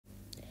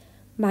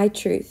My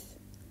truth.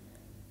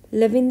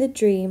 Living the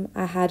dream,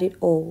 I had it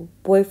all.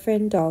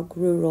 Boyfriend, dog,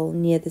 rural,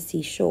 near the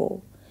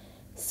seashore.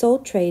 Soul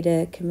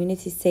trader,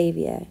 community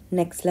savior,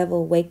 next level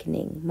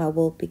awakening, my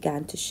world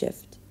began to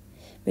shift.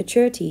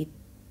 Maturity,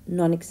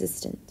 non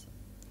existent.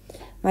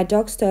 My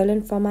dog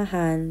stolen from my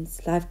hands,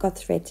 life got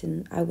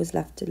threatened, I was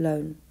left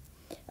alone.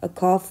 A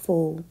car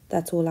full,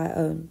 that's all I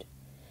owned.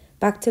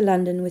 Back to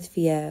London with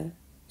fear,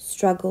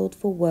 struggled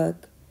for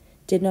work,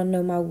 did not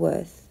know my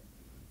worth.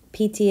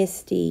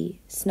 PTSD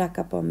snuck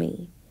up on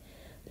me.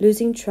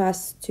 Losing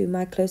trust to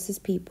my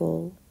closest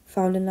people,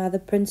 found another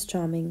Prince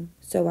Charming,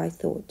 so I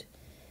thought.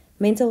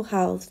 Mental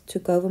health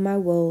took over my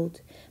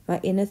world,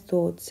 my inner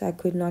thoughts I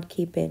could not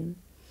keep in.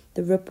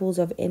 The ripples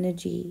of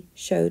energy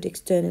showed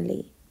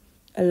externally.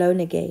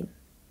 Alone again.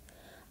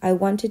 I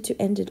wanted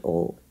to end it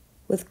all.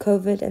 With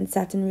COVID and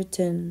Saturn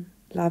return,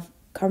 love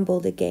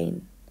crumbled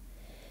again.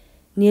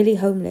 Nearly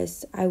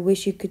homeless, I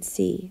wish you could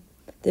see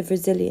the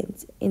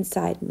resilience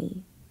inside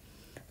me.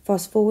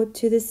 Fast forward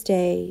to this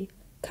day,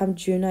 come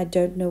June I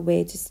don't know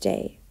where to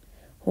stay.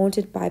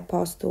 Haunted by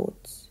past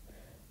thoughts,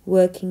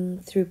 working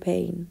through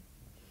pain.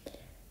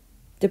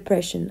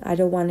 Depression, I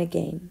don't want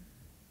again.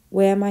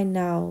 Where am I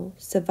now,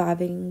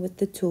 surviving with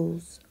the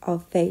tools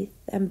of faith,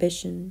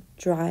 ambition,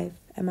 drive,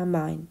 and my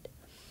mind?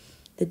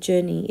 The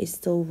journey is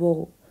still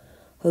raw,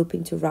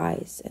 hoping to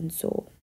rise and soar.